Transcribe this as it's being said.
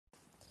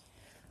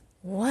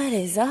What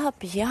is up,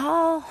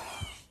 y'all?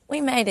 We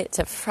made it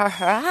to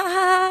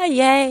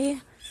Friday.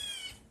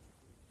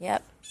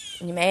 Yep,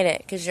 you made it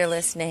because you're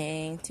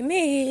listening to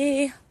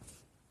me.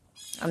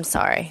 I'm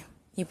sorry,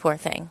 you poor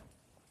thing.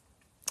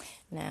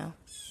 No,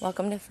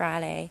 welcome to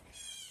Friday.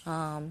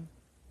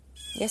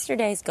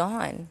 Yesterday's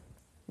gone.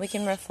 We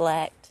can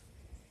reflect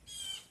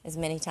as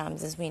many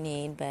times as we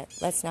need, but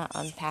let's not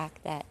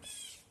unpack that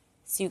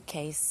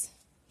suitcase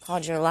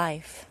called your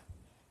life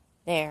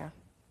there.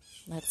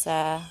 Let's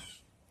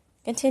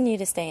continue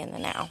to stay in the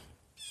now.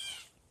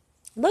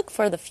 Look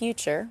for the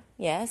future,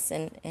 yes,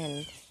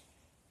 and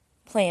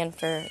plan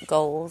for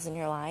goals in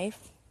your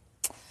life.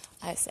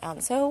 I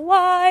sound so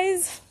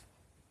wise.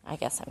 I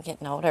guess I'm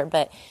getting older,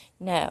 but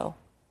no,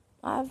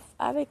 I've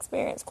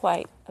experienced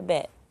quite a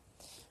bit,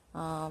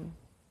 and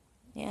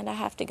I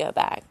have to go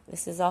back.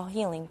 This is all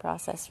healing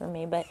process for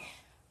me, but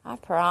I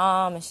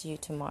promise you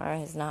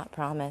tomorrow is not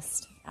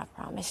promised. I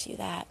promise you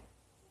that.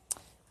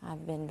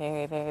 I've been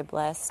very, very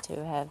blessed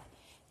to have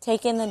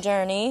taken the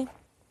journey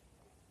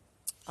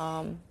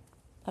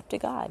up to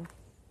God.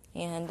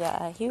 And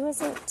He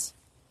wasn't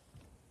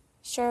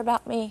sure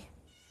about me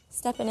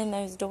stepping in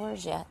those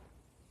doors yet.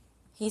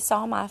 He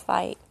saw my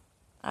fight.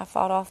 I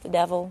fought off the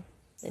devil,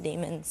 the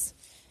demons.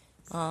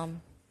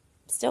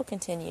 Still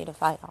continue to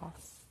fight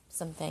off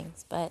some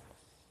things. But,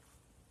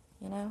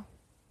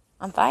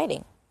 I'm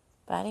fighting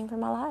for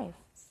my life.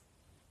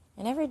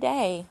 And every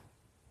day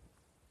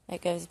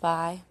that goes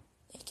by,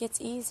 it gets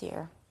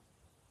easier.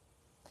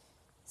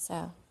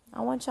 So,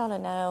 I want y'all to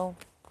know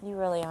you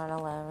really aren't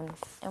alone.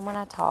 And when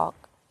I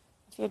talk,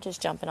 if you're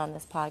just jumping on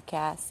this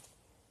podcast,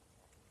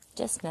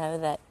 just know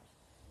that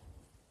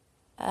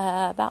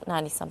about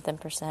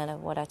 90-something%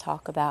 of what I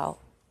talk about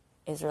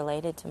is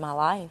related to my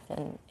life.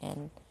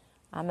 And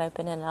I'm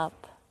opening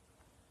up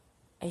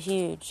a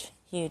huge,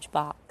 huge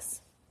box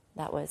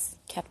that was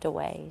kept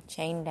away,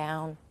 chained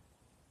down,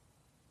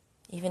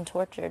 even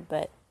tortured.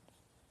 But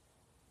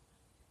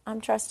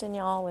I'm trusting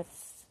y'all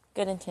with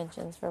good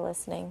intentions for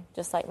listening,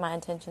 just like my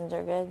intentions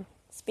are good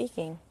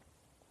speaking.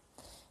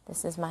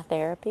 This is my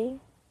therapy.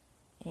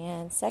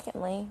 And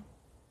secondly,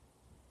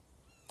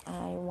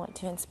 I want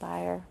to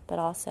inspire, but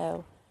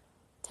also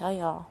tell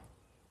y'all,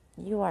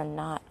 you are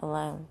not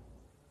alone.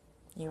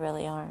 You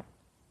really aren't.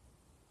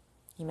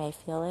 You may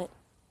feel it,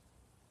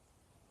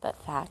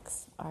 but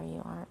facts are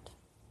you aren't.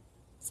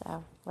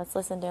 So let's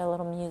listen to a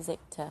little music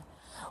to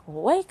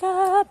wake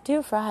up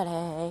to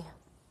Friday.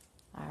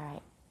 All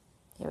right,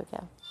 here we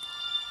go.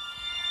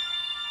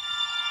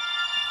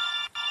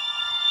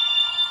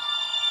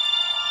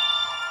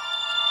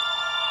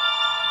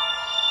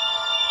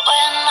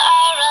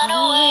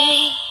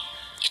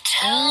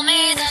 Tell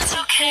me that's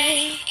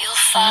okay,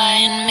 you'll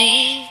find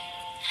me,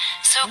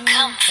 so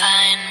come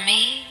find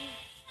me.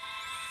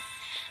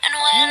 And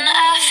when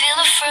I feel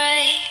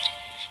afraid,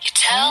 you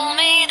tell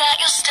me that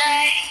you'll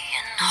stay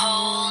and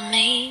hold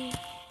me,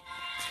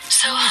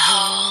 so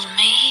hold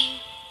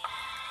me.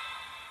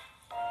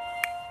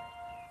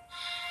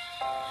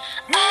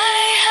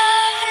 I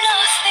have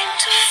nothing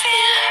to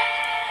fear,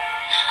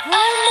 I'm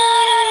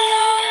not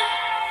alone,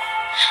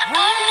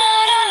 I'm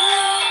not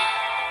alone.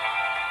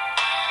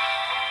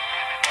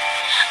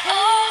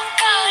 Oh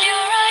God, you're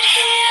right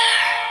here.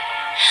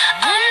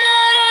 I'm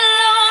not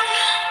alone.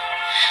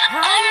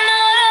 I'm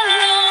not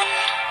alone.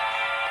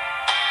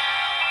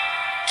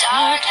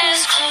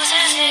 Darkness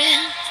closes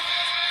in.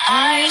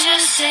 I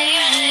just say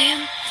your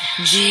name.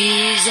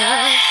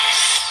 Jesus.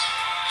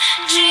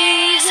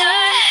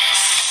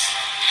 Jesus.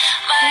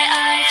 My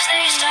eyes,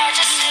 they start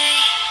to see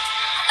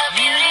a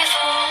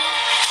beautiful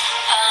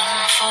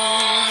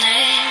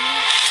unfolding.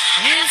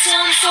 It's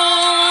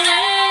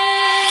unfolding.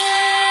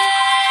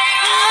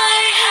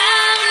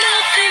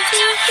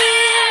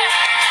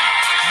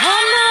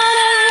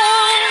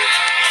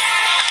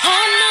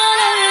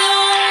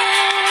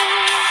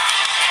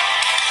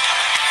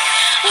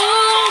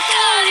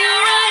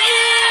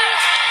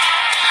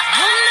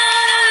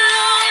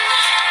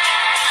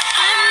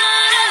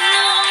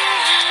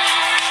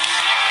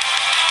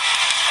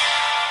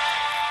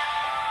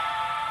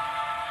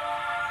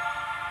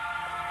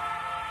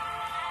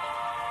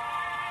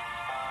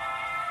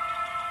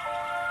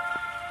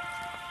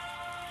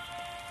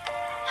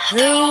 The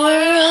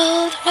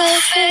world will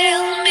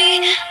fail me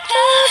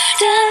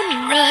left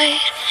and right,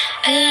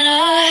 and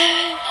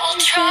I will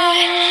try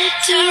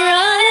to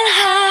run and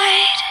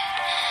hide.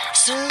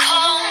 So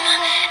come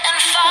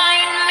and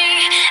find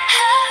me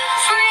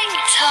every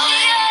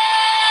time.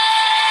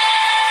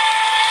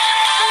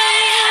 I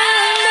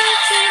have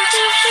nothing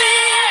to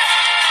fear.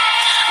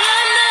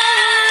 I'm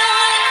not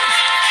alone.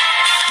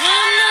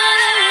 I'm not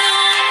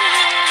alone.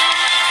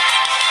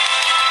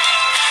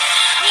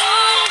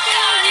 Oh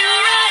God,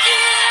 you're right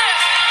here.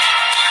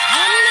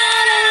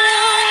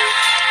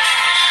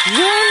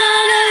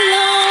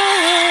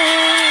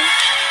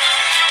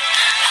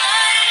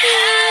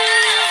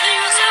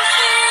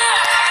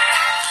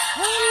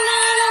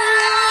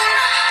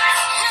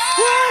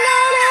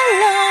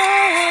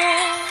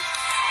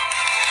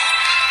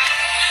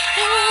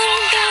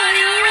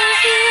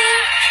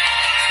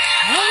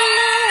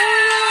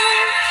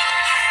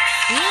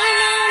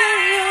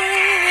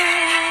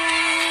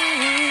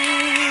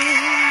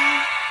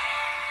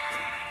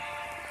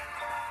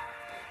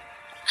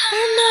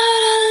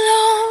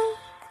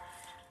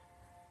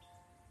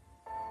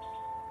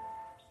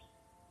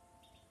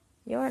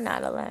 You're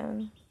not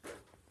alone.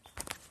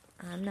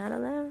 I'm not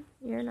alone.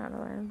 You're not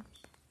alone.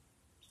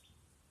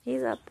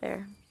 He's up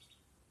there.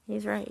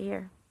 He's right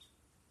here.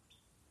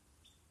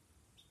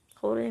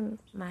 Holding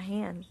my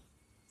hand.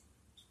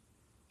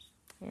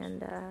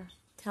 And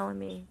telling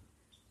me,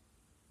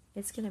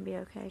 it's going to be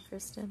okay,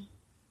 Kristen.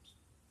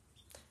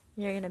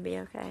 You're going to be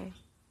okay.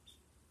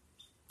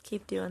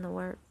 Keep doing the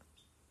work.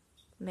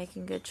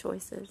 Making good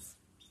choices.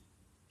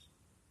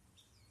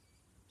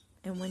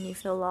 And when you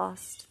feel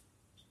lost,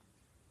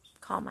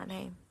 call my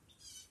name.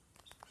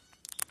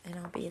 And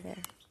I'll be there.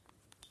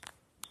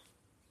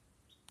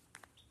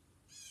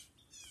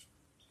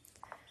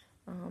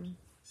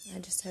 I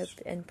just hope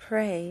and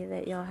pray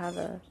that y'all have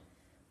a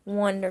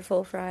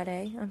wonderful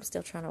Friday. I'm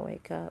still trying to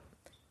wake up.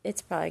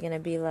 It's probably going to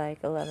be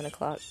like 11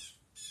 o'clock,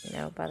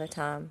 by the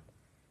time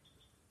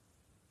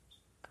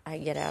I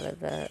get out of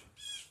the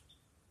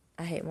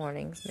I hate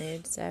mornings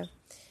mood. So,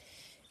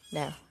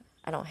 no,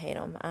 I don't hate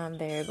them. I'm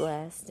very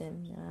blessed,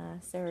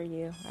 and so are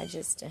you. I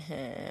just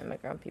am a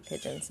grumpy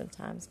pigeon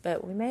sometimes.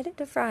 But we made it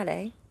to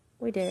Friday.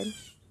 We did.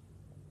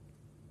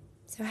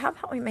 So how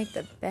about we make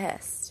the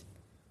best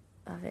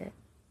of it?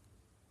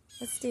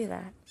 Let's do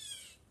that.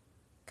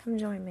 Come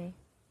join me.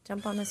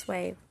 Jump on this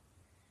wave.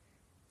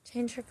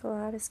 Change your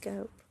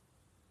kaleidoscope.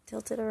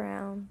 Tilt it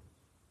around.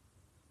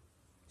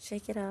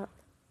 Shake it up.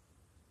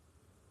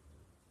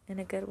 In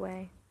a good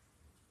way.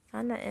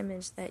 Find that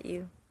image that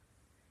you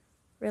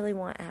really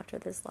want after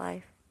this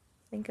life.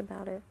 Think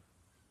about it.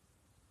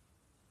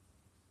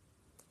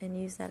 And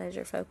use that as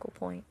your focal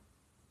point.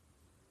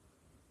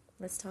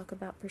 Let's talk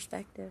about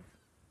perspective.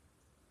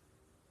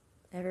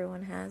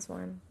 Everyone has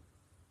one.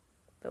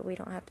 But we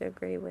don't have to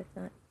agree with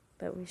it.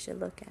 But we should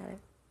look at it.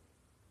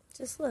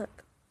 Just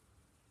look.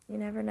 You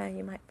never know.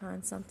 You might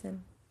find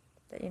something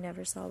that you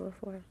never saw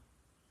before.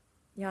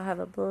 Y'all have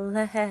a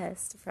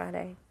blessed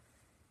Friday.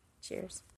 Cheers.